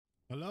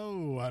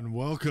Hello and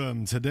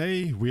welcome.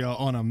 Today we are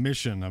on a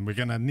mission and we're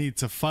going to need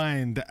to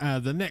find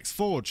the next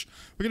forge.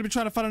 We're going to be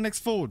trying to find the next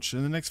forge.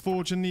 And the next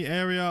forge in the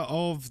area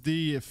of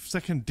the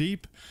second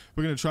deep.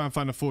 We're going to try and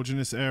find a forge in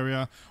this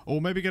area. Or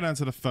maybe go down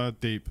to the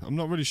third deep. I'm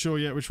not really sure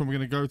yet which one we're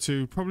going to go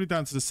to. Probably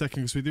down to the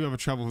second because we do have a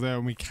travel there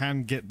and we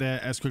can get there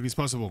as quickly as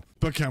possible.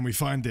 But can we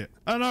find it?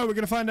 I don't know. We're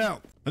going to find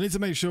out. I need to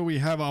make sure we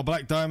have our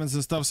black diamonds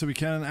and stuff so we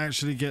can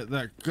actually get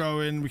that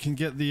going. We can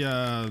get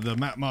the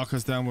map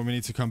markers down when we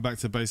need to come back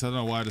to base. I don't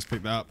know why I just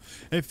picked that up.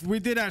 If we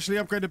did actually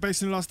upgrade the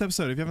base in the last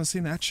episode, if you haven't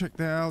seen that, check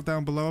that out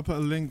down below. I'll put a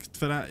link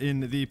for that in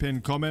the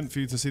pinned comment for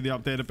you to see the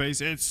updated base.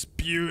 It's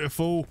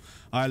beautiful.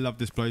 I love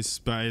this place,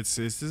 but it's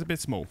a bit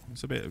small.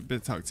 It's a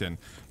bit tucked in.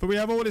 But we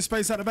have all this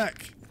space at the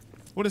back.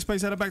 All this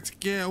space at the back to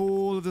get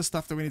all of the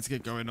stuff that we need to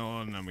get going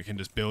on, and we can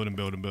just build and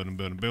build and build and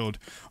build and build.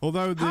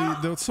 Although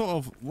the sort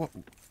of what.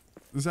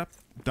 Is that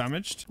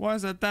damaged? Why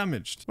is that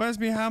damaged? Where's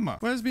me hammer?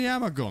 Where's me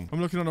hammer gone?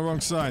 I'm looking on the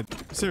wrong side.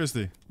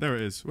 Seriously. There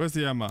it is. Where's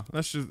the hammer?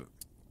 Let's just...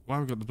 Why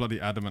have we got the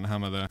bloody adamant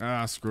hammer there?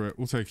 Ah, screw it.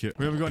 We'll take it.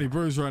 We haven't got any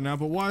brews right now,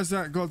 but why has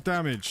that got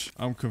damage?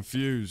 I'm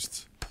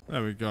confused.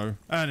 There we go.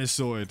 And it's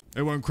sorted.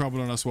 It won't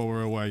crumble on us while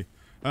we're away.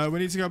 We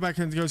need to go back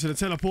and go to the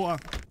teleporter.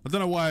 I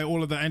don't know why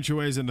all of the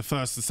entryways in the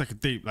first and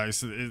second deep. Like,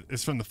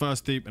 it's from the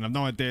first deep, and I've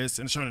no idea.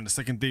 It's shown in the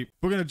second deep.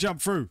 We're going to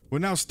jump through. We're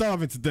now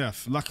starving to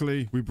death.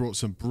 Luckily, we brought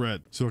some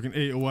bread, so I can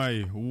eat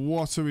away.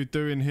 What are we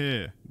doing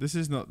here? This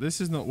is not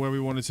where we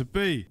wanted to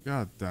be.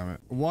 God damn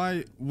it.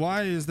 Why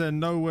is there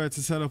nowhere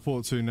to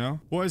teleport to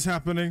now? What is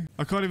happening?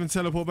 I can't even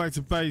teleport back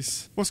to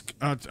base.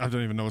 I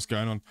don't even know what's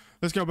going on.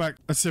 Let's go back.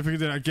 Let's see if we can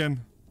do that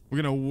again.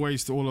 We're going to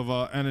waste all of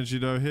our energy,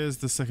 though. Here's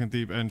the second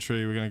deep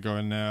entry. We're going to go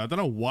in there. I don't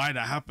know why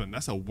that happened.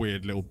 That's a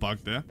weird little bug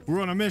there. We're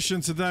on a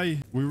mission today.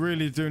 We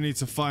really do need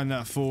to find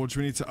that forge.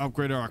 We need to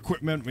upgrade our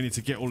equipment. We need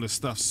to get all this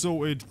stuff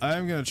sorted. I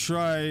am going to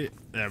try...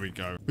 There we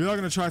go. We are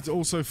going to try to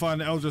also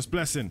find the Eldritch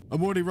Blessing.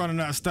 I'm already running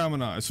out of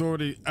stamina. It's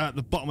already at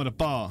the bottom of the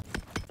bar.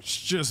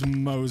 Let's just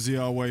mosey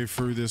our way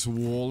through this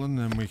wall, and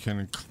then we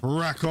can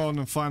crack on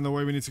and find the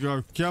way we need to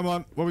go. Come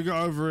on. What we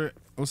got over it?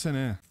 What's in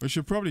here? We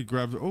should probably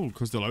grab... Oh,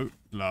 Costello.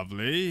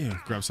 Lovely.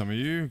 Grab some of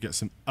you. Get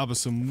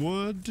some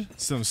wood.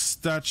 Some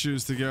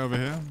statues to get over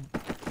here.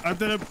 I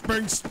didn't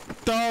bring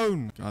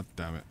stone. God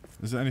damn it.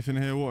 Is there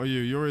anything here? What are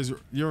you?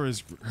 You're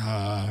his...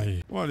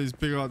 Hi. What is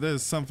big?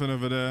 There's something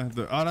over there.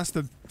 Oh, that's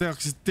the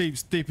darkest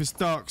deeps. Deepest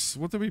darks.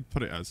 What did we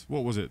put it as?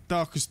 What was it?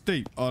 Darkest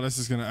deep. Oh, this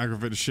is going to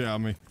aggravate the shit out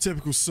of me.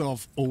 Typical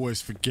Sov.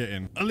 Always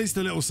forgetting. At least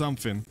a little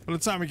something. By the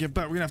time we get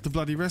back, we're going to have to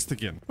bloody rest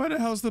again. Where the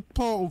hell's the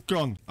portal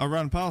gone? I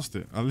ran past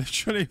it. I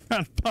literally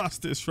ran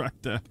past this right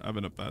there.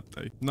 Having a bad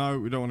day. No,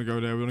 we don't want to go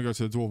there. We want to go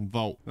to the Dwarf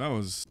Vault. That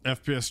was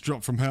FPS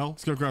drop from hell.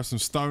 Let's go grab some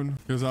stone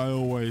because I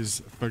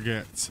always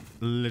forget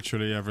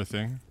literally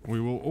everything. We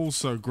will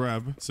also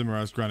grab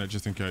Cimaraz's granite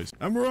just in case.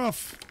 And we're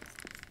off!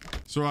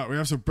 It's alright, we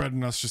have some bread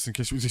in us just in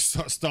case we just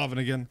start starving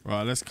again.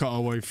 Right, let's cut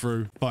our way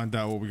through. Find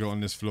out what we got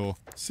on this floor.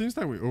 Seems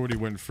like we already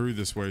went through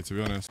this way, to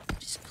be honest.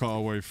 Just cut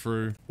our way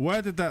through.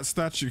 Where did that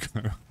statue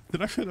go?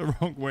 Did I go the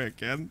wrong way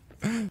again?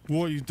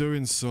 What are you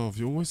doing, Sov?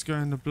 You're always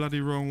going the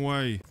bloody wrong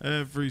way.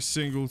 Every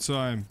single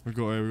time. We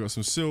got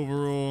some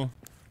silver ore.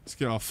 Let's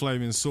get our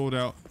flaming sword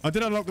out. I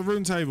did unlock the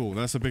rune table.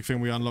 That's a big thing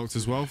we unlocked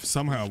as well.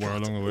 Somehow we're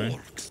along the way.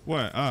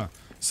 Where? Ah.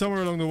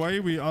 Somewhere along the way,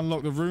 we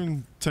unlocked the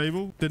rune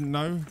table. Didn't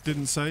know.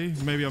 Didn't say.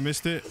 Maybe I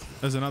missed it.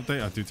 As an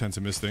update, I do tend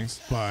to miss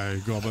things.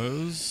 By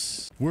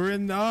gobbers. We're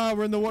in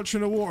the Watcher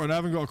in the Water and I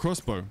haven't got a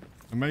crossbow.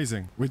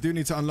 Amazing. We do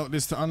need to unlock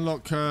this to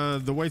unlock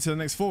the way to the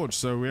next forge.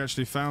 So we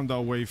actually found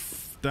our way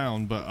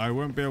down, but I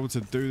won't be able to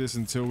do this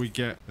until we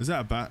get... Is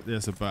that a bat?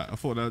 Yes, a bat. I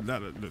thought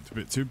that looked a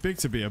bit too big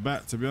to be a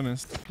bat, to be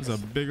honest. It's a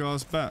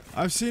big-ass bat.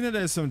 I've seen that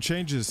there's some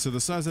changes to the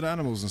size of the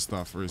animals and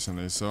stuff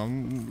recently, so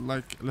I'm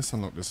like, let's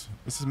unlock this.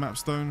 This is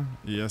mapstone?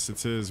 Yes,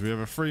 it is. We have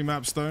a free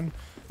mapstone.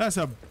 That's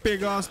a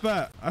big-ass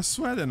bat. I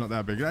swear they're not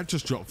that big. That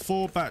just dropped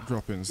 4 bat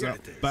droppings.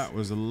 That bat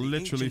was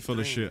literally full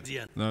of shit.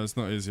 No, it's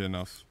not easy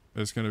enough.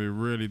 It's going to be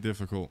really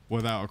difficult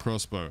without a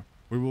crossbow.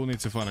 We will need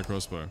to find a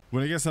crossbow.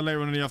 When it gets to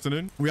later on in the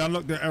afternoon, we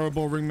unlock the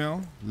Erebor ring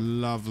mail.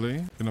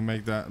 Lovely. Gonna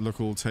make that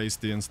look all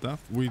tasty and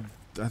stuff.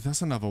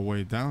 That's another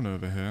way down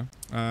over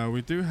here.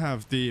 We do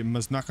have the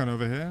Maznakan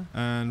over here,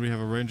 and we have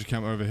a ranger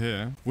camp over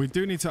here. We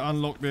do need to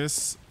unlock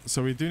this,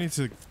 so we do need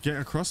to get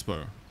a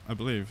crossbow, I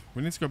believe.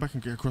 We need to go back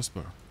and get a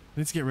crossbow.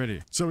 We need to get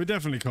ready. So we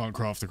definitely can't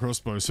craft a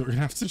crossbow, so we're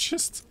gonna have to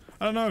just...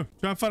 I don't know.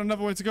 Try and find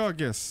another way to go, I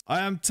guess. I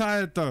am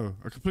tired, though.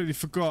 I completely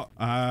forgot.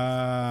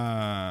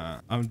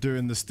 I'm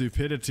doing the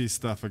stupidity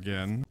stuff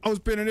again. I was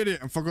being an idiot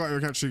and forgot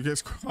it actually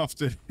gets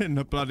crafted in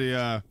the bloody,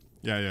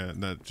 Yeah,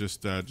 no,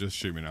 just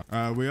shoot me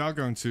now. We are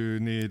going to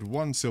need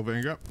 1 silver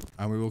ingot,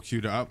 and we will queue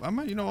that up.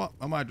 You know what?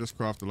 I might just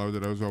craft a load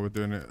of those while we're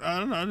doing it. I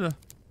don't know.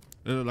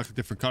 They look like a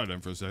different color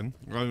then for a second.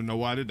 I don't know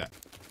why I did that.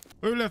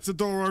 Who left the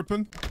door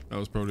open? That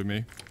was probably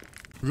me.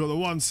 We got the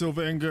 1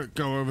 silver ingot.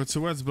 Go over to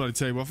where's the bloody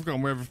table? I've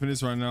forgotten where everything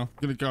is right now.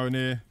 Gonna go in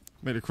here.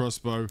 Make the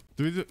crossbow.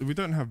 We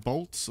don't have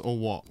bolts or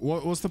what?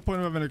 What's the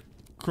point of having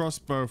a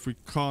crossbow if we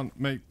can't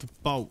make the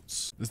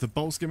bolts? Does the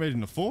bolts get made in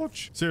the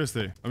forge?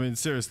 Seriously. I mean,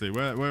 seriously,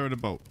 where are the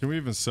bolts? Can we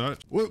even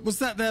search? Was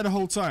that there the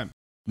whole time?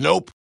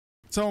 Nope.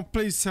 Someone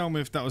please tell me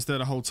if that was there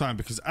the whole time,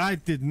 because I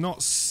did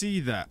not see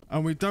that.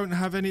 And we don't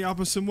have any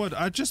Aberson wood.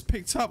 I just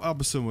picked up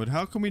Aberson wood.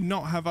 How can we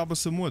not have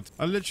Aberson wood?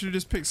 I literally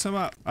just picked some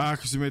up.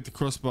 Because we made the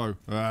crossbow.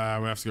 We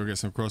have to go get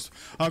some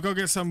I'll go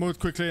get some wood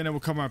quickly and then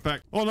we'll come right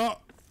back. Or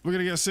not. We're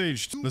going to get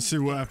sieged. Let's see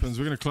what happens.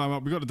 We're going to climb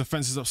up. We got the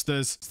defenses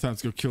upstairs. It's time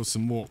to go kill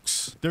some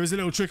orcs. There is a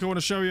little trick I want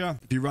to show you.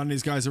 If you run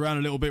these guys around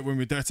a little bit when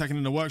we're attacking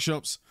in the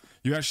workshops,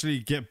 you actually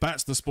get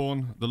bats to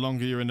spawn the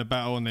longer you're in the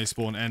battle, and they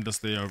spawn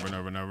endlessly over and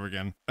over and over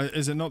again.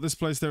 Is it not this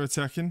place they're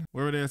attacking?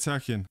 Where are they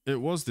attacking?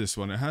 It was this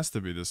one. It has to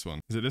be this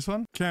one. Is it this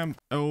one? Camp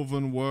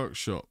Elven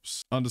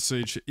Workshops. Under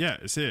siege. Yeah,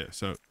 it's here.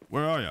 So,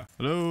 where are you?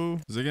 Hello?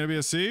 Is there going to be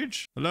a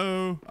siege?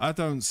 Hello? I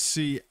don't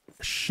see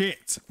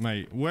shit,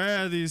 mate.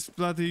 Where are these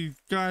bloody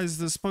guys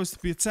that are supposed to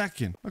be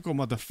attacking? I got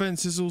my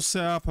defenses all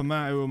set up. I'm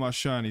out here with my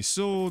shiny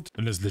sword.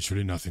 And there's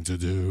literally nothing to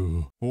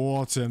do.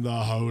 What in the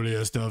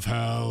holiest of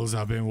hells?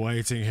 I've been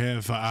waiting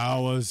here for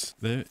hours.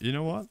 You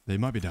know what? They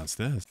might be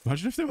downstairs.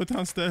 Imagine if they were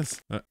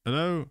downstairs.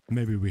 Hello?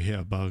 Maybe we hear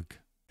a bug.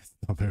 It's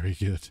not very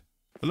good.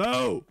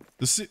 Hello?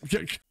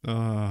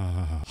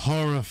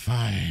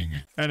 Horrifying.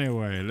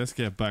 Anyway, let's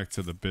get back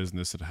to the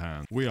business at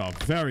hand. We are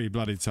very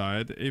bloody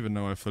tired, even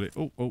though I fully...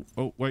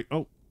 wait,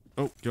 oh,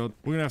 God.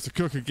 We're gonna have to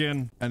cook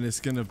again, and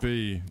it's gonna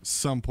be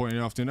some point in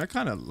the afternoon. That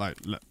kind of, like,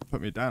 put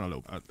me down a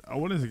little. I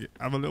wanted to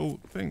have a little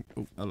thing.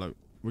 Oh, hello.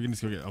 We're going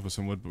to go get up with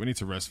some wood, but we need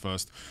to rest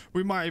first.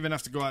 We might even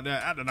have to go out there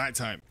at the night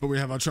time. But we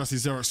have our trusty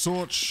Xerox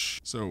Sorch,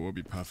 so we'll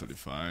be perfectly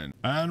fine.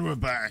 And we're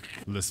back.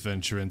 Let's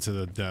venture into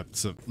the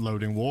depths of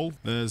loading wall.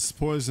 There's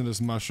poisonous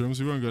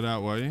mushrooms. We won't go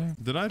that way.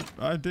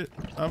 I've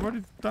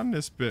already done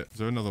this bit. Is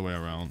there another way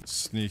around?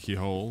 Sneaky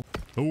hole.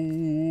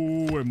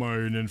 Oh, we're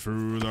mining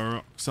through the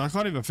rocks. I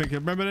can't even think. I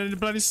remember any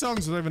bloody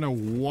songs. I don't even know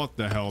what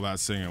the hell that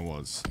singer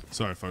was.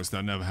 Sorry, folks.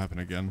 That never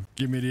happened again.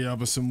 Give me the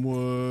Aberson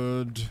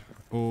wood.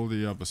 All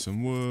the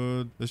Aberson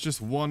wood. There's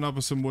just one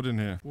Aberson wood in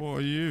here. What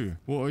are you?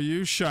 What are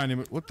you, shiny?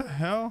 What the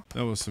hell?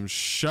 There was some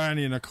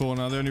shiny in the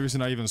corner. The only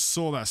reason I even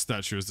saw that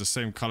statue is the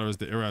same color as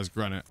the Iraz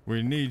granite.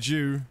 We need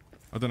you.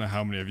 I don't know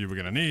how many of you we're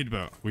gonna need,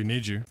 but we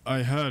need you.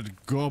 I heard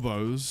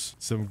gobbos.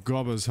 Some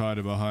gobbos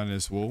hiding behind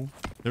this wall.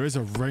 There is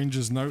a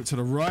ranger's note to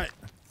the right.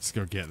 Let's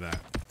go get that.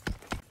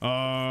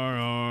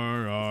 R.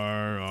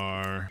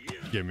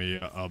 Give me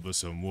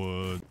some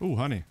wood. Oh,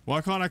 honey.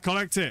 Why can't I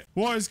collect it?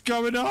 What is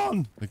going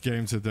on? The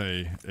game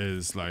today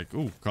is like,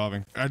 oh,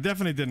 carving. I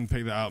definitely didn't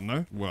pick that out,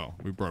 no? Well,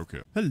 we broke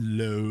it.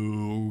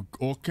 Hello,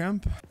 orc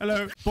camp.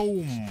 Hello.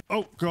 Boom.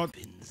 Oh, God.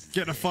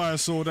 Get the fire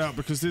sword out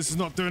because this is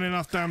not doing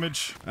enough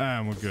damage.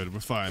 And we're good. We're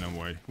firing them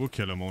away. We'll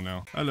kill them all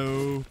now.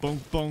 Hello.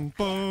 Boom, boom,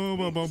 boom,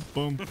 boom,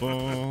 boom, boom,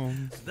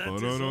 boom.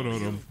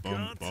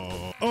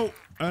 Oh.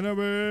 And I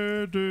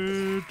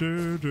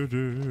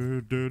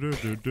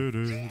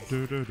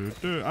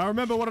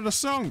remember one of the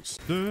songs.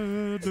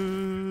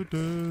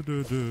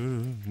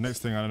 Next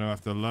thing I know, I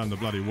have to learn the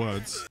bloody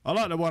words. I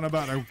like the one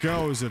about a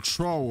girl who's a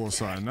troll or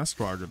something. That's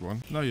quite a good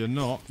one. No, you're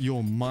not.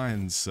 You're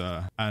mine,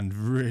 sir. And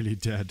really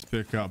dead.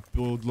 Pick up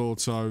Build Lord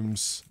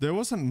Tomes. There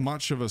wasn't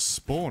much of a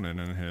spawning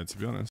in here, to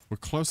be honest. We're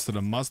close to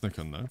the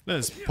Musnican, though.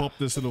 Let's pop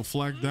this little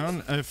flag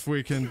down. If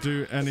we can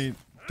do any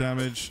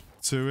damage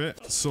to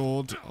it.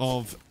 Sword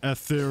of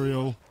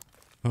Ethereal.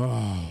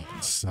 Oh,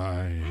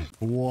 sigh.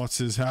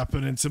 What is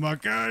happening to my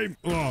game?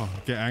 Oh,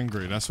 get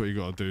angry. That's what you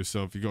gotta do.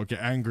 So if you gotta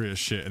get angry at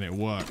shit and it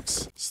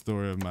works.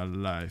 Story of my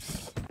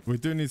life. We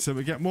do need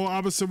to get more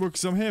Aberson wood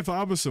because I'm here for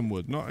Aberson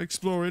wood, not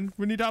exploring.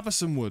 We need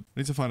Aberson wood.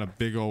 We need to find a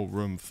big old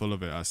room full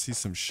of it. I see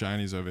some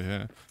shinies over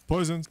here.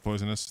 Poisons.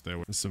 Poisonous. Stay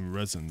away. There's some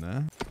resin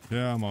there.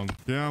 Yeah, I'm on.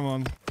 Yeah, I'm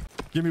on.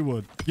 Give me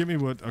wood. Give me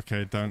wood.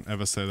 Okay, don't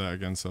ever say that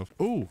again, self.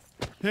 Ooh.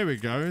 Here we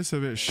go. It's a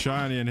bit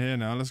shiny in here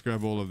now. Let's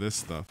grab all of this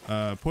stuff.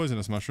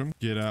 Poisonous mushroom.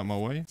 Get out of my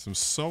way. Some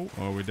salt.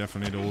 Oh, we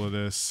definitely need all of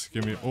this.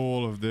 Give me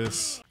all of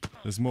this.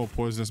 There's more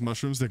poisonous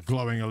mushrooms. They're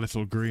glowing a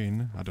little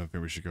green. I don't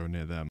think we should go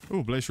near them.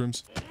 Oh, blaze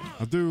shrooms.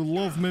 I do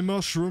love me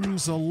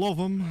mushrooms. I love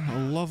them. I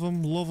love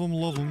them, love them,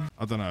 love them.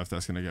 I don't know if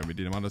that's going to get me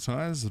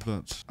demonetized,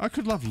 but I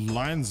could love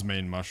lion's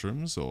mane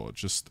mushrooms or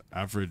just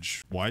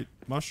average white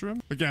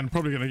mushroom. Again,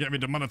 probably going to get me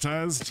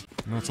demonetized.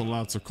 Not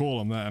allowed to call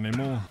them that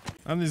anymore.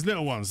 And these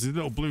little ones, these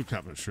little blue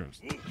cap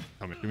mushrooms.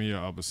 Come here, give me your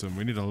Aberson.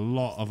 We need a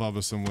lot of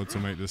Aberson wood to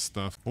make this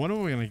stuff. I wonder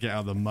what we're going to get out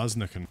of the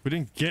Musnican. We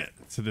didn't get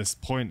to this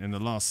point in the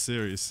last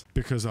series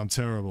because I'm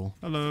terrible.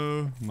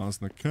 Hello,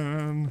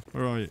 Musnican.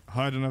 Where are you?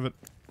 Hiding of it.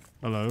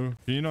 Hello.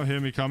 Can you not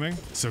hear me coming?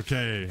 It's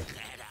okay.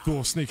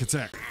 Dwarf sneak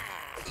attack.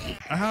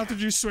 How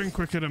did you swing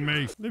quicker than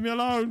me? Leave me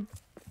alone.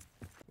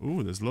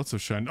 Ooh, there's lots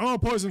of shiny. Oh,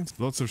 poisons!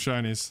 Lots of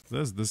shinies.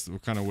 This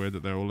kind of weird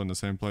that they're all in the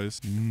same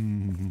place.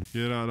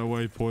 Get out of the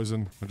way,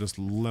 poison. I just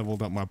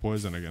leveled up my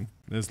poison again.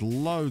 There's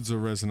loads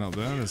of resin up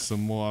there. There's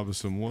some more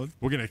Aberson wood.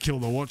 We're gonna kill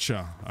the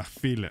Watcher. I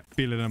feel it.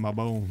 Feel it in my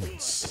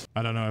bones.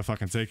 I don't know if I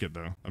can take it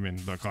though. I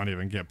mean, I can't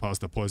even get past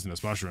the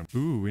poisonous mushroom.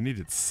 Ooh, we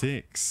needed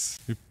 6.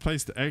 We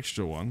placed the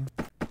extra one.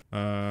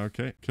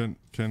 Okay.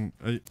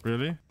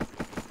 Really?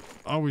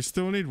 Oh, we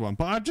still need one.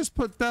 But I just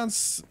put down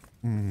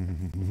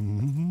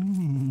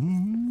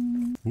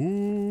Ooh,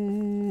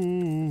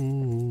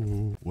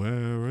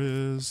 where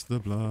is the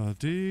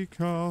bloody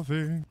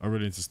carving? I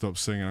really need to stop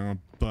singing. I'm gonna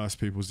burst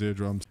people's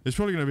eardrums. It's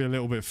probably gonna be a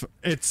little bit.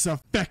 It's a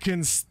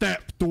feckin'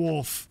 step,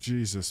 dwarf.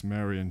 Jesus,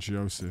 Mary and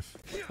Joseph.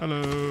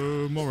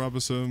 Hello, more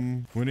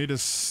rubbersome. We need a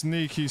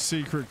sneaky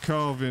secret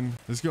carving.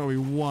 There's gotta be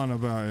one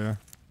about here.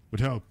 Would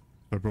help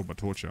if I brought my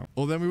torch out.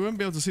 Or then we wouldn't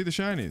be able to see the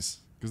shinies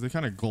because they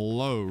kind of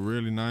glow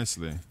really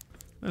nicely.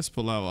 Let's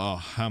pull out our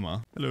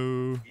hammer.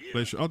 Hello.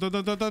 Oh,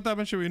 don't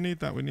damage it. We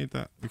need that. We need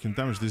that. We can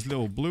damage these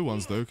little blue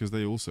ones, though, because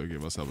they also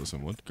give us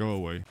some wood. Go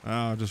away.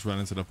 Ah, I just ran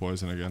into the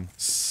poison again.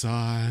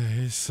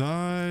 Sigh,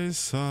 sigh,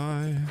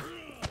 sigh.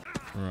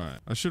 Right.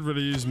 I should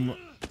really use my...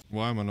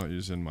 Why am I not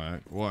using my...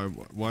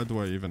 Why do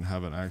I even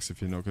have an axe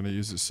if you're not going to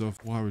use it yourself?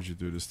 Why would you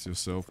do this to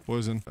yourself?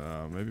 Poison.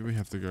 Maybe we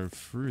have to go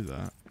through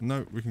that.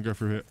 No, we can go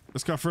through here.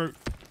 Let's cut through.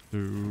 We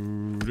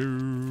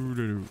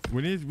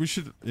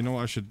should, you know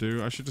what I should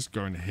do? I should just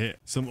go and hit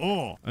some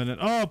ore. And then,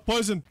 oh,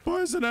 poison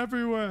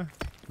everywhere.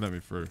 Let me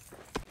through.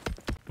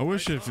 I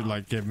wish if you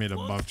like give me the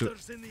buff.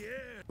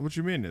 What do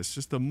you mean? It's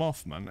just a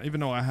moth, man. Even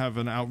though I have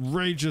an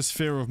outrageous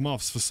fear of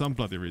moths for some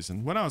bloody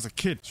reason. When I was a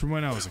kid,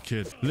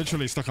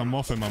 literally stuck a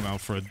moth in my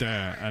mouth for a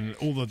day and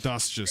all the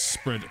dust just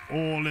spread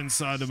all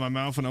inside of my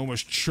mouth and I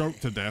almost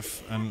choked to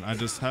death. And I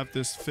just have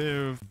this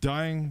fear of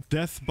dying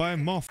death by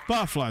moth.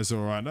 Butterflies are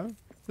alright though.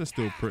 They're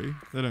still pretty.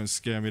 They don't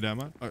scare me that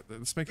much.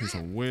 It's making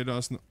some weird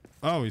ass.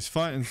 Oh, he's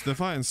fighting. They're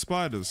fighting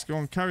spiders. Go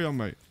on, carry on,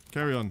 mate.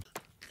 Carry on.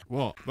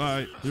 What?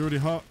 Bye. You're already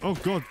hot. Oh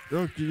god.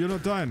 Oh, you're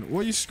not dying.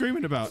 What are you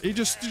screaming about?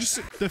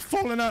 They're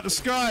falling out the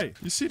sky.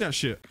 You see that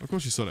shit? Of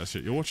course you saw that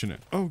shit. You're watching it.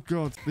 Oh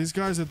god. These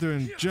guys are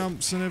doing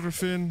jumps and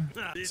everything.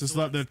 It's just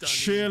like they're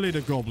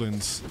cheerleader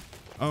goblins.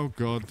 Oh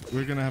god,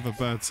 we're gonna have a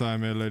bad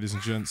time here, ladies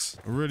and gents.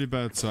 A really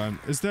bad time.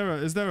 Is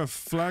there a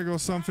flag or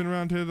something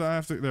around here that I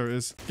have to... There it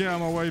is. Get out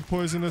of my way,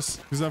 poisonous.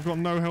 Because I've got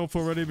no health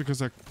already because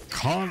I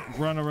can't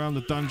run around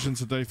the dungeon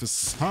today for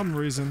some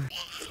reason.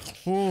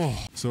 Oh,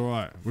 it's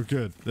alright. We're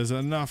good. There's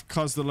enough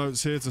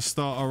Cuzdalotes here to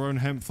start our own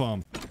hemp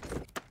farm.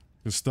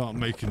 We'll start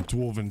making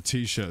dwarven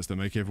t-shirts that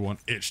make everyone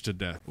itch to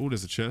death. Oh,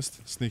 there's a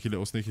chest. Sneaky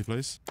little sneaky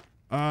place.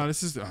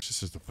 This is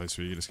just the place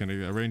where you're just gonna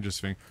get a ranger's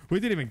thing. We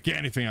didn't even get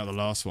anything out of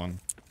the last one.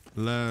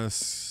 Where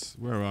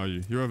are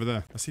you? You're over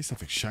there. I see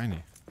something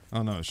shiny.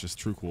 Oh no, it's just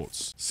true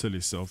quartz.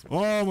 Silly self.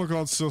 Oh my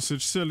god,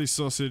 sausage. Silly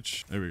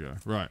sausage. There we go.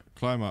 Right,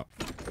 climb up.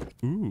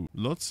 Ooh,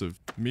 lots of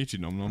meaty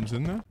nom-noms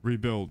in there.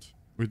 Rebuild.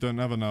 We don't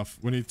have enough.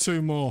 We need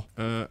 2 more.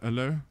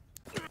 Hello?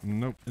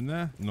 Nope. In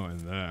there? Not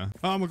in there.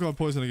 Oh my god,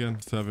 poison again.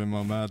 Just having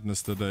my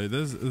madness today.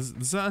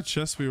 Is that a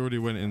chest we already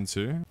went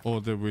into? Or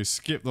did we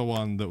skip the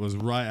one that was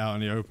right out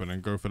in the open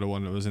and go for the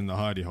one that was in the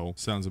hidey hole?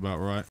 Sounds about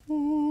right.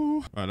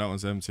 Ooh. Right, that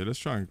one's empty. Let's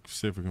try and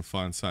see if we can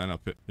find something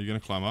up it. Are you gonna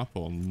climb up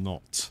or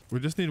not? We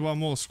just need one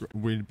more.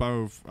 We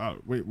both...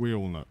 we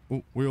all know.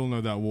 Oh, we all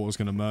know that water's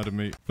gonna murder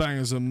me.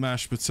 Bangers and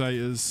mashed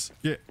potatoes.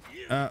 Get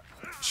out.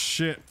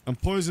 Shit. I'm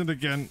poisoned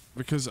again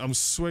because I'm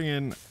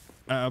swinging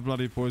at a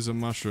bloody poison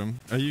mushroom.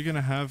 Are you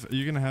gonna have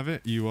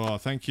it? You are.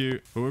 Thank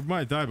you. But we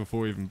might die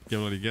before we even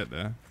bloody get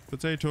there.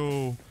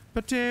 Potato.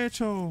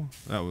 Potato.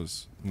 That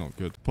was not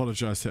good.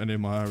 Apologize to any of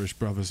my Irish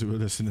brothers who were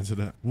listening to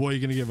that. What are you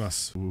gonna give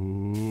us?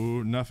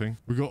 Ooh, nothing.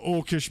 We got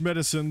orcish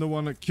medicine, the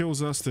one that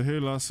kills us to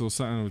heal us, or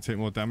something that would take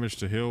more damage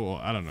to heal, or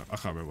I don't know. I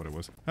can't remember what it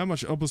was. How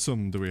much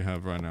opposum do we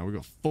have right now? We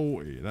got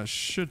 40. That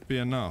should be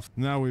enough.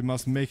 Now we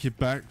must make it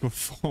back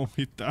before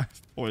we die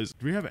of poison.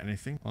 Do we have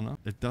anything on us?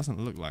 It doesn't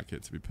look like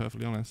it, to be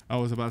perfectly honest. I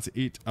was about to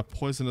eat a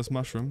poisonous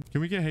mushroom.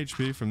 Can we get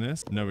HP from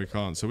this? No, we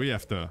can't. So we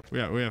have to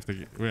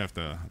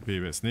be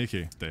a bit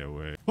sneaky. Stay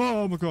away.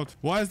 Oh my god.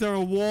 Why is there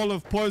a wall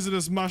of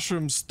poisonous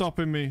mushrooms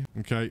stopping me?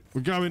 Okay,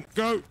 we're going.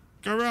 Go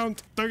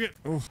around. Don't get...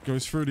 Oh,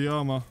 goes through the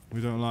armor. We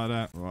don't like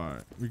that.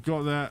 Right, we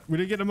got that. We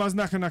didn't get the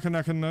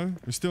muznaka no.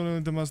 We still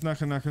need the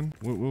muznaka.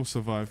 We'll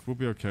survive. We'll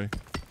be okay.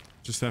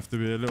 Just have to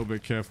be a little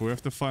bit careful. We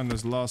have to find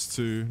those last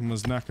 2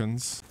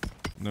 muznakans.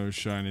 No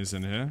shinies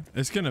in here.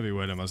 It's gonna be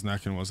where the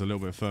muznakan was, a little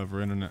bit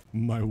further in, isn't it?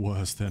 My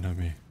worst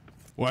enemy.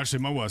 Well, actually,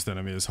 my worst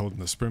enemy is holding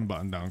the sprint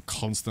button down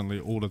constantly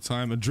all the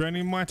time and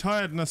draining my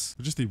tiredness.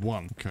 We just need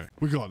 1. Okay,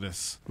 we got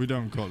this. We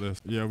don't got this.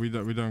 Yeah, we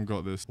don't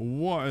got this.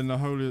 What in the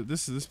holy...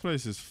 This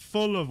place is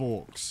full of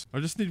orcs.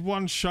 I just need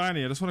 1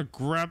 shiny. I just want to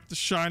grab the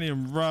shiny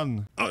and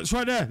run. Oh, it's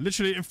right there.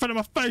 Literally in front of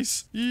my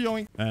face.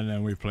 Yoink. And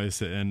then we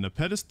place it in the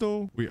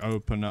pedestal. We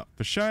open up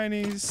the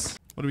shinies.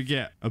 What do we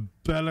get? A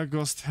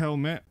Belagost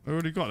helmet. I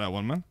already got that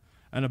one, man.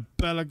 And a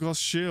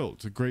Belagost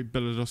shield. A great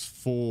Belagost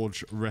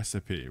forge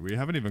recipe. We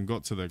haven't even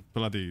got to the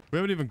bloody... We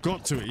haven't even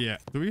got to it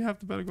yet. Do we have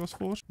the Belagost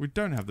forge? We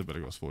don't have the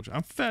Belagost forge.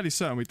 I'm fairly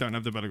certain we don't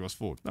have the Belagost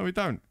forge. No, we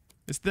don't.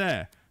 It's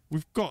there.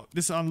 We've got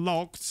this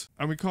unlocked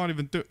and we can't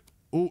even do...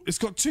 Oh, it's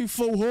got 2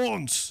 full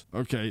horns.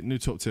 Okay, new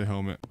top tier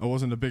helmet. I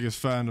wasn't the biggest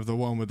fan of the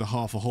one with the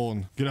half a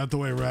horn. Get out the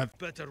way, rat.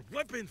 Better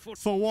weapon for...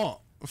 For what?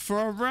 for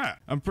a rat.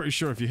 I'm pretty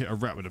sure if you hit a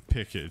rat with a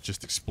pick, it'd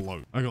just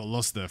explode. I got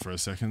lost there for a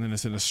second, then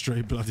it's in a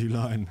straight bloody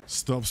line.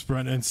 Stop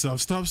sprinting, stop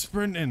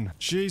sprinting.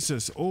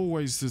 Jesus,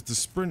 always there's the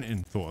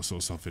sprinting. Thought I saw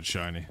something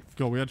shiny.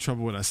 God, we had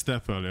trouble with that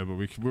step earlier, but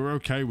we were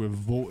okay with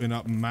vaulting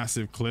up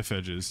massive cliff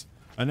edges.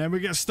 And then we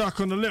get stuck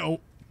on the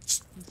little...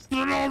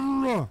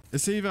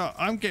 It's either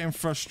I'm getting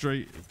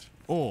frustrated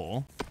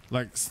or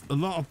like a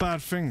lot of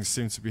bad things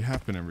seem to be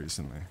happening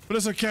recently. But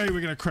it's okay,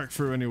 we're gonna crack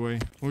through anyway.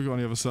 What we got on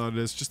the other side of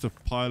this? Just a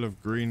pile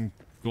of green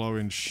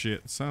glowing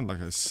shit. Sound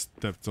like I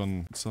stepped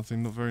on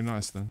something not very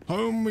nice then.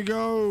 Home we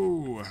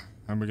go!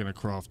 And we're gonna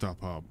craft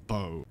up our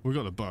bow. We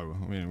got the bow.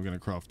 I mean, we're gonna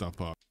craft up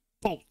our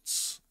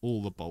bolts.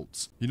 All the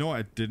bolts. You know what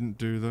I didn't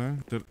do though?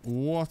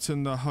 What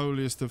in the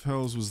holiest of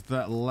hells was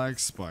that lag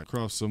spike?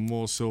 Craft some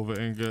more silver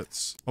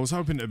ingots. I was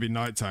hoping it'd be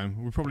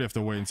nighttime. We probably have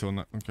to wait until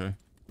night. Okay.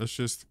 Let's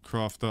just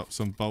craft up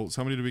some bolts.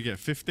 How many do we get?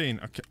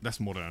 15? Okay, that's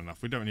more than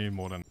enough. We don't need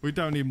more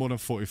than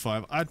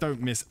 45. I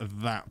don't miss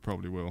that,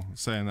 probably will.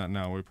 Saying that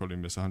now, we probably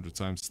miss 100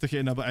 times. Stick it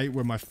in number 8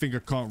 where my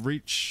finger can't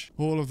reach.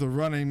 All of the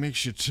running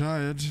makes you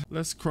tired.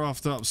 Let's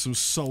craft up some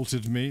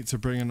salted meat to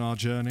bring in our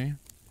journey.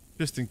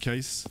 Just in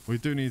case. We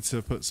do need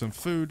to put some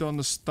food on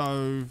the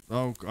stove.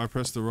 Oh, I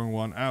pressed the wrong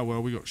one. Ah, well,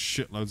 we got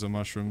shitloads of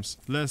mushrooms.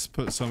 Let's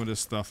put some of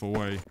this stuff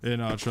away in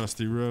our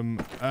trusty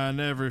room. And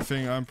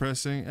everything I'm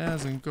pressing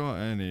hasn't got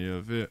any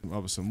of it.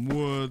 Up some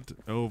wood,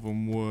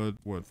 elven wood,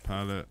 wood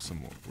pallet, some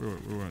more.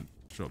 We won't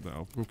drop that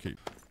off. We'll keep.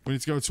 We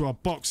need to go to our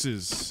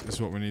boxes,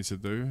 is what we need to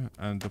do.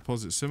 And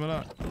deposit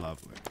similar.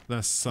 Lovely.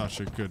 That's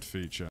such a good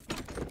feature.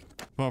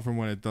 Apart from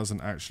when it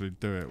doesn't actually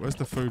do it. Where's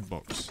the food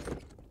box?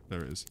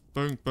 There it is.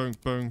 Boom, boom,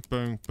 boom,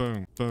 boom,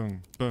 boom,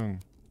 boom, boom,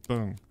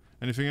 boom.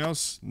 Anything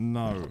else?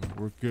 No.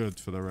 We're good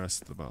for the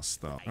rest of our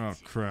stuff. Oh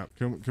crap.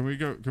 Can we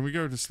go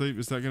to sleep?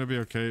 Is that gonna be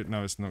okay?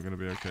 No, it's not gonna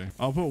be okay.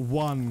 I'll put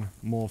one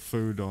more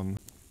food on.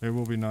 It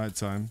will be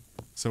nighttime.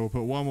 So we'll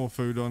put one more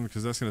food on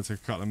because that's gonna take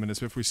a couple of minutes.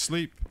 But if we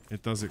sleep,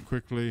 it does it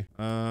quickly.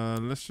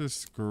 Let's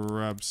just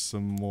grab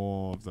some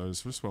more of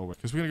those just while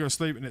because we're gonna go to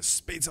sleep and it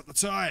speeds up the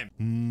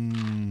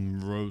time.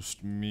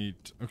 Roast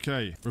meat.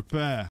 Okay,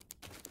 repair.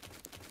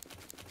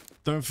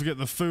 Don't forget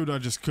the food I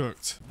just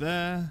cooked.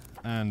 There.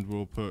 And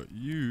we'll put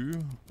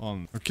you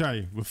on.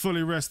 Okay, we're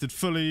fully rested,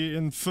 fully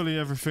eaten, fully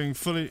everything,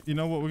 fully... You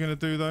know what we're going to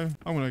do, though?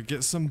 I'm going to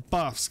get some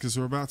buffs, because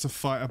we're about to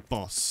fight a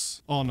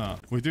boss. Honor.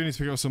 We do need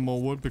to pick up some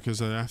more wood,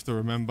 because I have to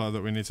remember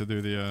that we need to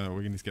do the...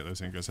 we need to get those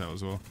ingots out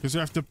as well. Because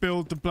we have to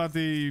build the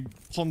bloody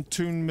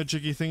pontoon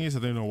majiggy thingies. I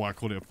don't know why I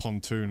called it a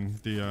pontoon.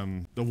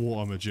 The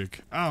water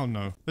majig. I don't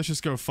know. Let's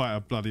just go fight a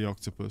bloody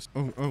octopus.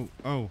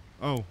 Oh,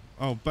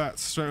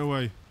 bats, straight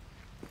away.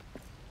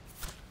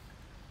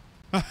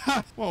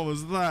 What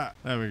was that?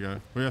 There we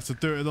go. We have to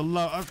do it at the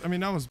low. I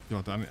mean, that was...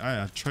 God, I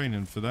had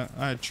training for that.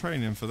 I had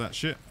training for that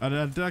shit.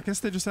 I guess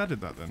they just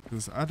added that then.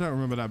 Because I don't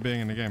remember that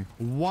being in the game.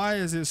 Why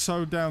is it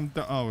so damn...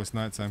 Oh, it's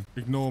nighttime.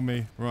 Ignore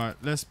me. Right,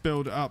 let's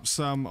build up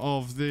some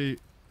of the...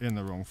 In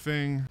the wrong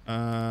thing.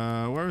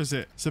 Where is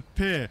it? It's a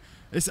pier.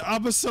 It's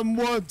up some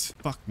wood.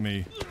 Fuck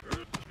me.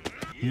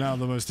 Now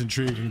the most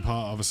intriguing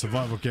part of a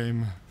survival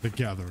game. The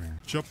gathering.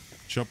 Chop,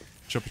 chop.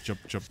 Chop, chop,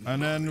 chop.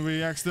 And then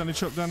we accidentally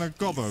chopped down a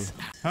gobbo.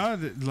 How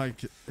did,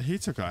 like, he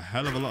took a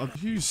hell of a lot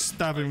of... You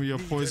stab him with your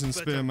poison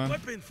spear, man.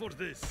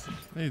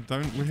 No, you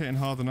don't. We're hitting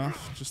hard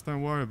enough. Just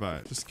don't worry about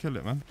it. Just kill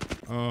it, man.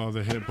 Oh,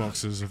 the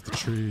hitboxes of the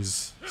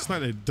trees. It's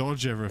like they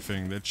dodge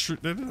everything.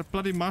 They're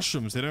bloody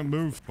mushrooms. They don't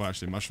move. Well,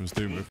 actually, mushrooms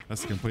do move.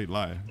 That's a complete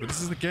lie. But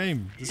this is the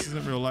game. This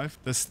isn't real life.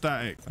 They're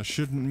static. I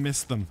shouldn't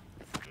miss them.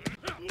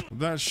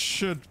 That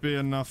should be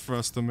enough for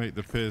us to make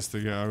the piers to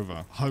get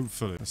over.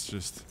 Hopefully. Let's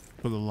just...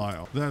 Put the light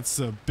on. That's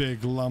a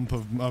big lump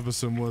of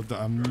mothersome wood that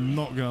I'm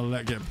not gonna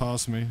let get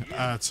past me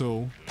at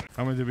all.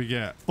 How many did we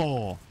get?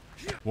 4.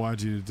 Why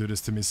do you do this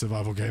to me,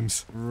 survival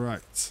games?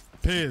 Right.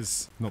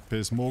 Piers. Not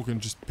Piers Morgan,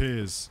 just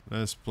piers.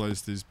 Let's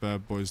place these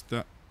bad boys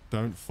down.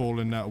 Don't fall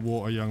in that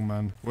water, young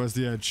man. Where's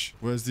the edge?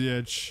 Where's the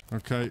edge?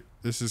 Okay,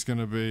 this is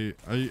gonna be...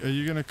 Are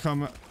you gonna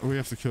come... We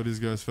have to kill these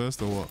guys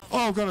first, or what?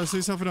 Oh god, I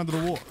see something under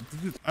the water.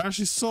 I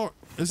actually saw...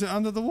 Is it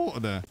under the water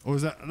there? Or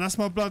is that... That's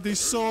my bloody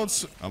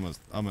swords.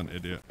 I'm an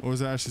idiot. Or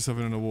is that actually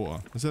something in the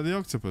water? Is that the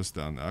octopus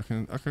down there? I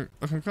can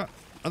cut...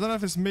 I don't know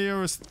if it's me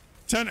or it's...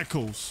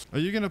 Tentacles. Are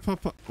you gonna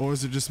pop up, or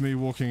is it just me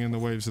walking in the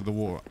waves of the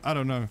water? I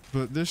don't know,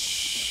 but this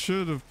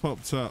should have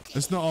popped up.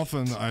 It's not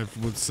often that I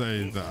would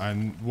say that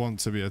I want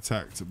to be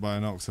attacked by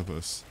an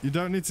octopus. You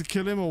don't need to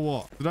kill him or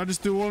what? Did I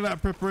just do all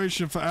that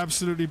preparation for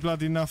absolutely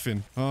bloody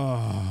nothing?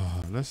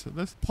 Oh, let's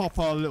pop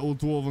our little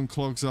dwarven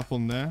clogs up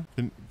on there.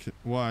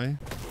 Why?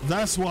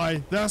 That's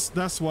why.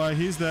 That's why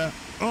he's there.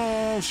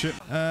 Oh shit!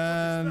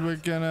 And we're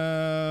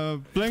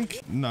gonna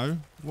blink. No.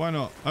 Why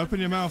not? Open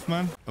your mouth,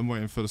 man. I'm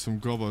waiting for some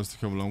goblins to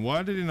come along.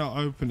 Why did he not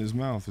open his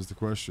mouth is the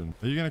question.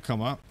 Are you going to come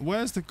up?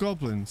 Where's the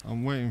goblins?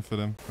 I'm waiting for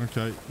them.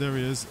 Okay, there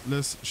he is.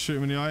 Let's shoot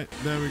him in the eye.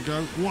 There we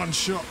go. One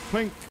shot.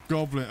 Plink.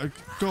 Goblin.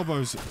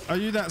 Gobbos. Are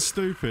you that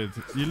stupid?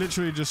 You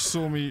literally just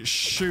saw me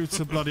shoot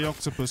a bloody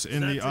octopus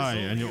in the eye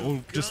and you're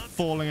all just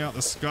falling out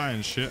the sky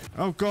and shit.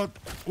 Oh, God.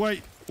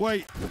 Wait.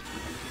 Wait.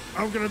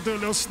 I'm gonna do a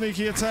little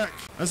sneaky attack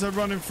as I'm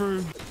running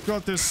through.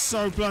 God, there's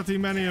so bloody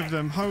many of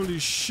them. Holy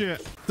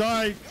shit.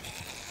 Die.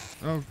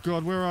 Oh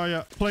God, where are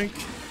you? Blink.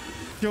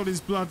 Kill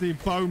these bloody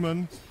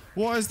bowmen.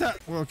 What is that?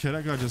 Well, okay,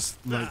 that guy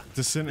just, like,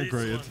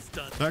 disintegrated.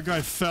 That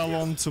guy fell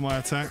onto my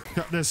attack.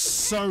 There's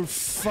so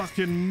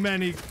fucking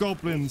many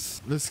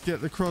goblins. Let's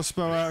get the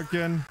crossbow out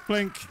again.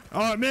 Blink.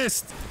 Oh, I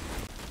missed.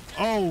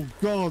 Oh,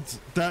 God.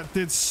 That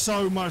did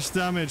so much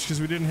damage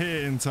because we didn't hit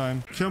it in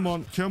time. Come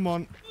on. Come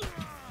on.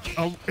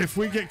 Oh, if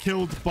we get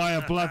killed by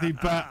a bloody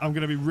bat, I'm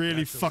going to be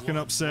really fucking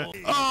upset.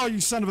 Oh, you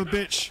son of a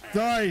bitch.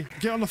 Die.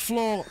 Get on the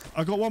floor.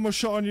 I got one more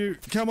shot on you.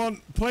 Come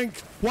on.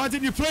 Plink. Why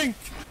didn't you plink?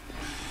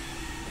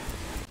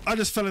 I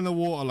just fell in the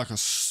water like a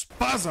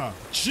spazzer.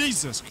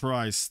 Jesus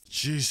Christ.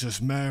 Jesus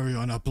Mary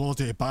on a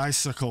bloody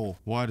bicycle.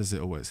 Why does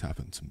it always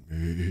happen to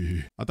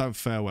me? I don't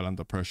fare well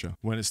under pressure.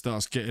 When it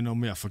starts getting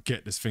on me, I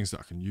forget there's things that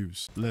I can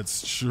use.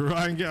 Let's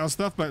try and get our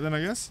stuff back then,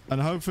 I guess.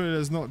 And hopefully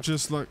there's not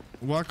just like...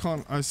 Why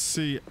can't I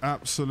see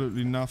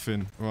absolutely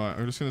nothing? Right,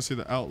 I'm just going to see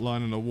the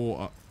outline in the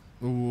water.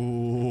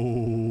 Ooh.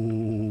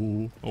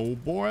 Oh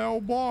boy, oh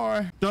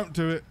boy. Don't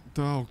do it.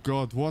 Oh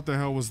God, what the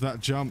hell was that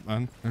jump,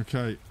 man?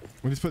 Okay.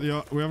 We need to put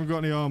the... We haven't got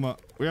any armor.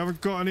 We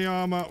haven't got any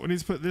armor. We need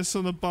to put this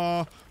on the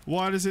bar.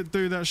 Why does it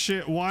do that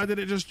shit? Why did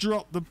it just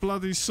drop the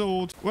bloody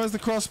sword? Where's the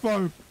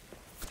crossbow?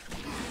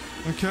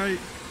 Okay,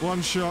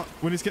 one shot.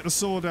 We need to get the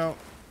sword out.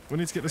 We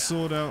need to get the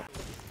sword out.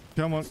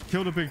 Come on,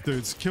 kill the big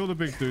dudes. Kill the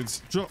big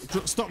dudes.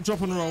 Stop,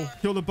 drop, and roll.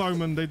 Kill the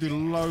bowmen. They do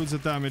loads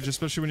of damage,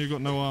 especially when you've got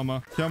no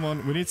armor. Come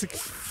on, we need to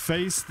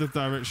face the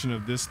direction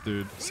of this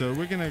dude. So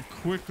we're going to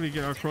quickly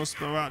get our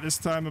crossbow out this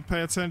time and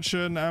pay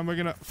attention. And we're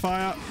going to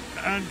fire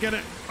and get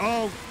it.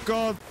 Oh,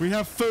 God. We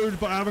have food,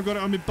 but I haven't got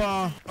it on my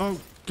bar. Oh,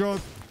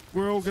 God.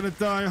 We're all going to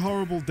die.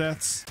 Horrible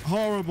deaths.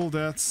 Horrible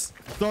deaths.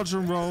 Dodge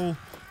and roll.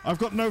 I've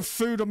got no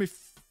food on me.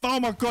 Oh,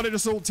 my God. It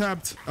just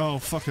alt-tabbed. Oh,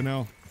 fucking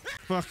hell.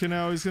 Fucking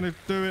hell, he's gonna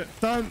do it.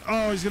 Don't.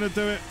 Oh, he's gonna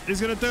do it.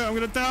 He's gonna do it. I'm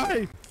gonna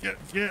die.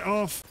 Get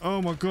off.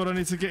 Oh my God, I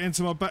need to get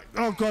into my back.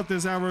 Oh God,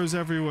 there's arrows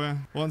everywhere.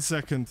 1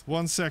 second.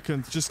 1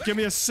 second. Just give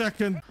me a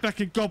second.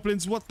 Back in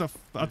goblins. What the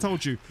I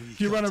told you.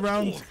 If you run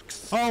around.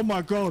 Oh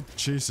my God.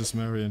 Jesus,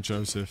 Mary and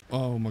Joseph.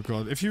 Oh my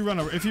God. If you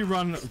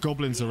run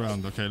goblins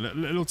around, okay,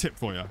 little tip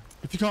for you.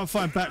 If you can't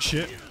find bat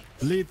shit,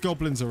 lead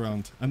goblins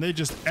around, and they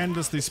just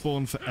endlessly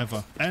spawn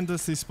forever.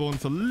 Endlessly spawn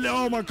for...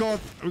 Oh my God!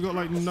 We've got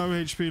like no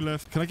HP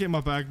left. Can I get in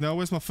my bag? No,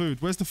 where's my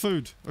food? Where's the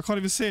food? I can't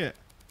even see it.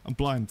 I'm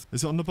blind.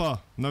 Is it on the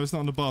bar? No, it's not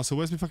on the bar. So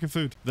where's my fucking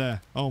food?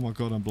 There. Oh my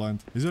God, I'm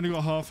blind. He's only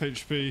got half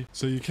HP,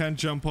 so you can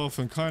jump off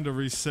and kind of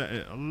reset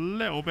it a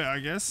little bit, I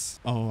guess.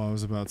 Oh, I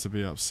was about to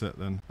be upset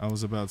then. I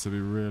was about to be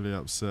really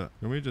upset.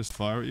 Can we just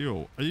fire at you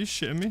all? Are you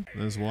shitting me?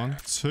 There's 1,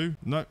 2.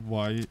 No,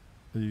 why?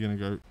 Are you gonna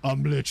go?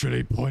 I'm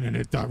literally pointing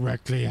it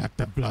directly at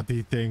the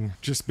bloody thing.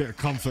 Just a bit of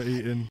comfort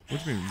eating.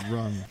 What do you mean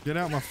run? Get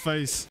out my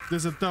face.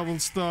 There's a double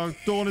star.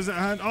 Dawn is at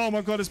hand. Oh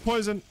my God, it's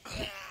poison.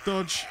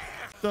 Dodge.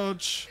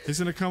 Dodge. He's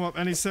gonna come up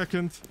any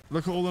second.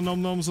 Look at all the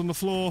nom-noms on the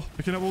floor.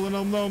 Picking up all the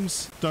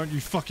nom-noms. Don't you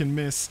fucking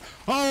miss.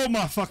 Oh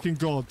my fucking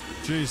God.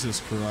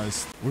 Jesus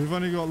Christ. We've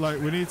only got like,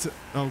 we need to...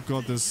 Oh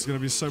God, there's gonna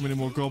be so many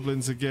more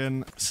goblins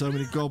again. So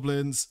many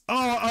goblins.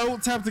 Oh, I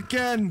alt-tabbed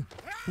again.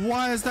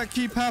 Why does that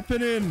keep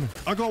happening?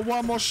 I got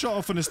one more shot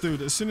off on this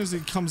dude. As soon as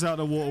he comes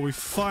out of the water, we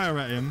fire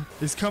at him.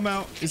 He's come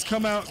out. He's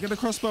come out. Get the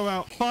crossbow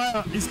out.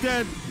 Fire. He's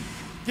dead.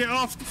 Get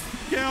off.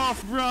 Get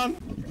off. Run.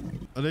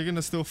 Are they going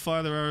to still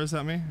fire their arrows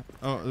at me?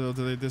 Oh, or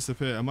do they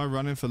disappear? Am I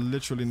running for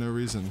literally no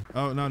reason?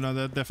 Oh, no,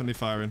 they're definitely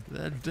firing.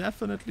 They're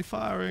definitely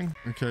firing.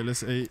 Okay,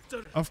 let's eat.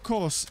 Of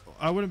course,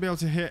 I wouldn't be able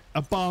to hit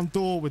a barn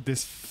door with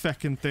this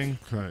feckin' thing.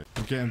 Okay,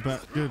 I'm getting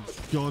back. Good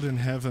God in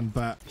heaven,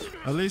 bat.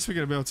 At least we're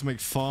going to be able to make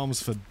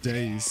farms for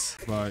days.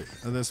 Right,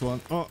 and there's one.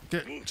 Oh,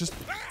 just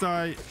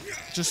die.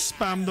 Just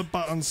spam the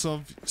buttons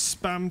of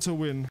spam to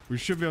win. We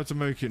should be able to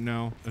make it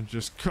now. And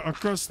just cut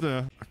across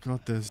there.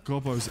 God, there's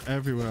gobbos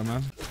everywhere,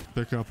 man.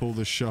 Pick up all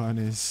the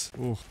shinies.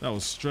 Oh, that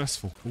was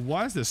stressful.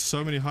 Why is there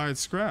so many hired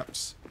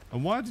scraps?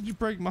 And why did you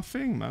break my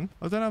thing, man?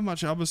 I don't have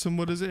much Abyssum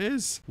wood as it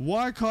is.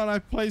 Why can't I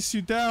place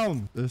you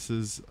down? This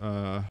is,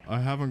 I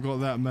haven't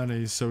got that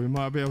many, so we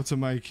might be able to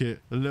make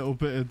it a little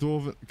bit of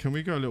dwarven. Can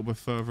we go a little bit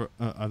further?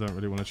 I don't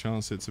really want to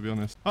chance it, to be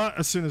honest.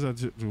 As soon as I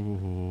do...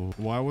 Ooh,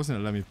 why wasn't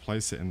it letting me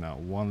place it in that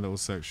one little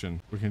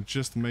section? We can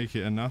just make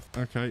it enough.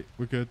 Okay,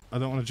 we're good. I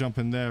don't want to jump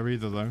in there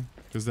either, though,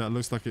 because that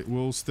looks like it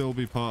will still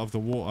be part of the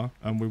water,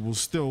 and we will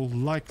still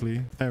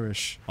likely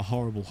perish a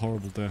horrible,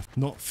 horrible death.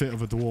 Not fit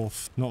of a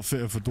dwarf. Not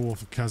fit of a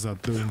dwarf of Khazad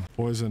Dûm.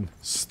 Poison,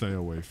 stay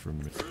away from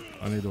me.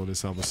 I need all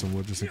this Abyssum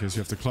wood just in case you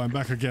have to climb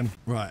back again.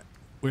 Right.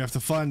 We have to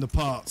find the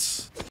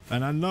parts.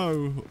 And I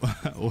know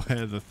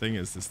where the thing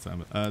is this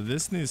time.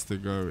 This needs to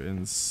go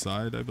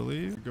inside, I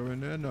believe. Go in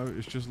there? No,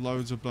 it's just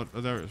loads of blood.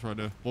 Oh, there it is right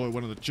there. Boy,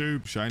 one of the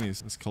tube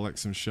shinies. Let's collect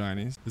some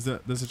shinies.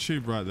 There's a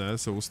tube right there,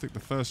 so we'll stick the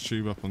first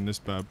tube up on this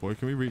bad boy.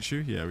 Can we reach you?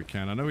 Yeah, we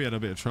can. I know we had a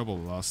bit of trouble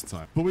last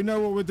time, but we know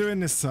what we're doing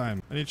this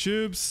time. Any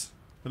tubes?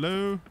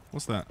 Hello?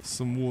 What's that?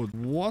 Some wood.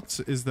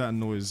 What is that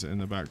noise in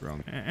the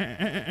background?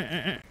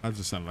 I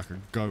just sound like a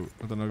goat.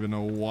 I don't even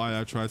know why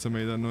I tried to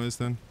make that noise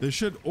then.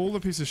 All the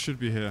pieces should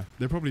be here.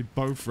 They're probably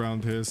both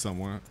around here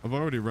somewhere. I've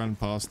already ran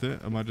past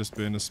it. Am I just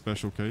being a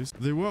special case?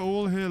 They were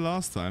all here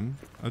last time.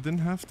 I didn't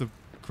have to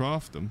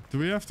craft them. Do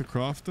we have to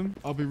craft them?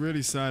 I'll be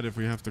really sad if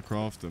we have to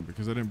craft them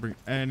because I didn't bring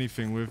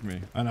anything with me.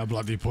 And I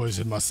bloody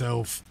poisoned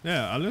myself.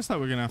 Yeah, it looks like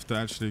we're gonna have to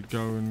actually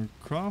go and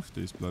craft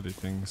these bloody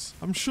things.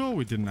 I'm sure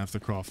we didn't have to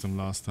craft them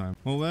last time.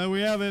 Well, there we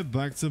have it.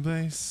 Back to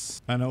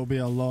base. And it'll be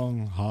a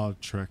long,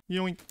 hard trek.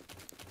 Yoink.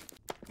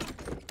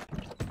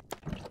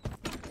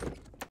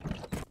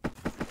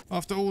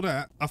 After all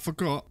that, I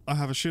forgot I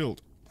have a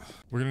shield.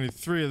 We're gonna need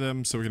 3 of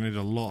them, so we're gonna need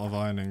a lot of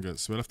iron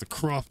ingots. We'll have to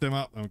craft them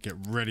up and get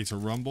ready to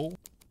rumble.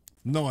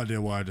 No idea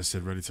why I just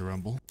said ready to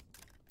rumble.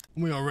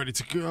 We are ready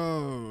to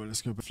go.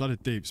 Let's go.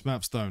 Flooded deeps,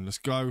 map stone. Let's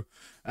go.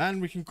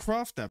 And we can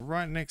craft that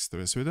right next to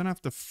it. So we don't have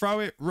to throw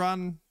it,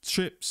 run,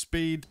 trip,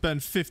 speed,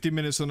 spend 50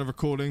 minutes on a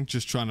recording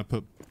just trying to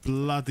put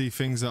bloody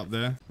things up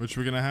there. Which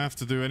we're going to have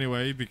to do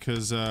anyway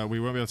because we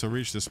won't be able to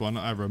reach this one.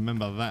 I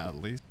remember that at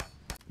least.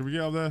 Can we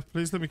get up there?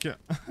 Please let me get...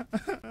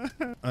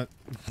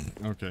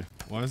 okay.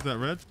 Why is that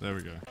red? There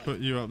we go. Put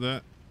you up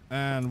there.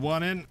 And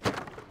 1 in.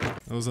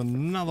 There was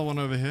another one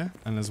over here,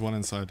 and there's one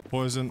inside.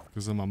 Poison,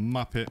 because I'm a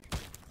muppet.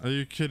 Are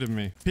you kidding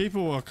me?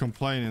 People are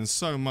complaining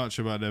so much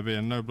about there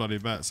being no bloody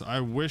bats. I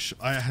wish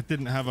I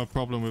didn't have a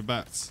problem with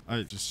bats.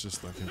 It's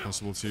just like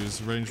impossible to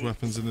use ranged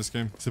weapons in this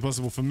game. It's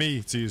impossible for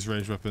me to use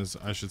ranged weapons,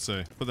 I should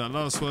say. Put that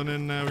last one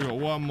in there. We got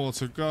 1 more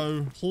to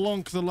go.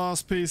 Plonk the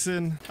last piece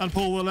in and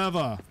pull the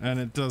lever. And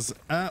it does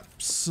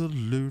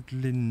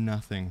absolutely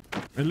nothing.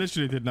 It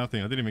literally did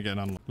nothing. I didn't even get an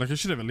unlock. Like I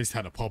should have at least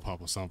had a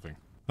pop-up or something.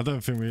 I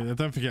don't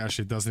think it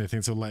actually does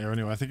anything till later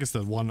anyway. I think it's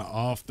the one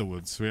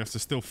afterwards. We have to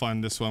still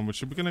find this one,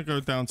 which we're going to go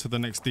down to the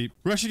next deep.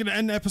 We're actually going to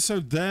end the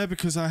episode there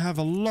because I have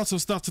a lot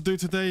of stuff to do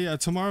today.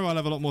 Tomorrow I'll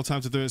have a lot more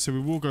time to do it, so we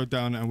will go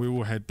down and we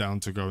will head down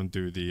to go and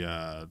do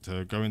the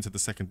to go into the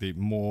second deep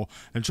more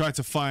and try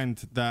to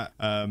find that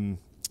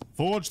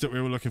forge that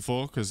we were looking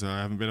for because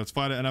I haven't been able to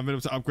find it and I haven't been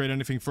able to upgrade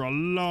anything for a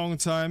long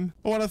time.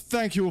 I want to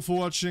thank you all for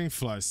watching.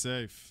 Fly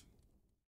safe.